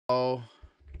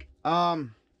A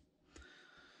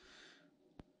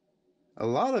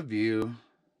lot of you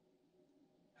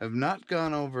have not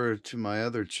gone over to my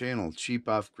other channel, Cheap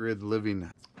Off-Grid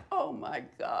Living. Oh my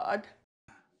God.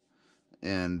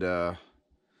 And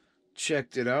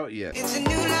checked it out yet. It's a new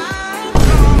life.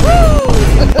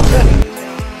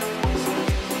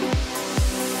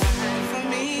 For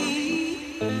me.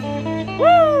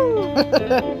 Woo!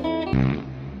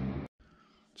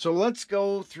 So let's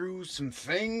go through some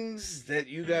things that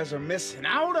you guys are missing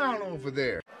out on over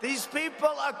there. These people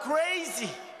are crazy.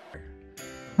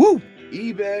 Woo!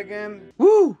 E-bagging.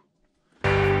 Woo!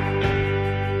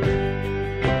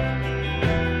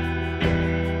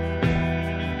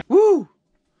 Woo!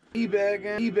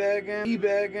 E-bagging, e-bagging,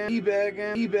 e-bagging,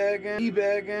 e-bagging, e-bagging,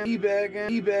 e-bagging, e-bagging,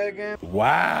 e-bagging.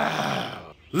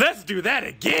 Wow! Let's do that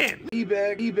again!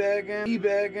 E-bag, e-bagging,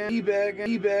 e-bagging, e-bagging,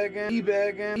 e-bagging,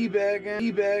 e-bagging, e-bagging,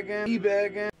 e-bagging,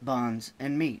 e-bagging. Bonds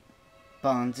and meat.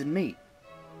 Bonds and meat.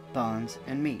 Bonds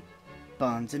and meat.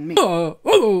 Bonds and meat.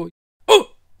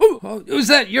 Is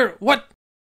that your what?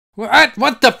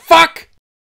 What the fuck?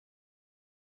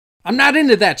 I'm not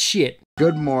into that shit.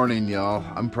 Good morning, y'all.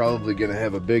 I'm probably gonna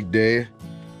have a big day,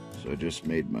 so I just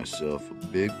made myself a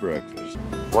big breakfast.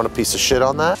 Want a piece of shit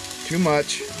on that? Too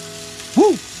much.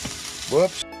 Woo!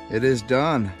 Whoops. It is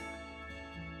done.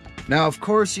 Now, of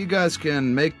course, you guys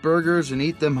can make burgers and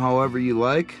eat them however you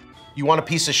like. You want a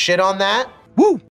piece of shit on that? Woo!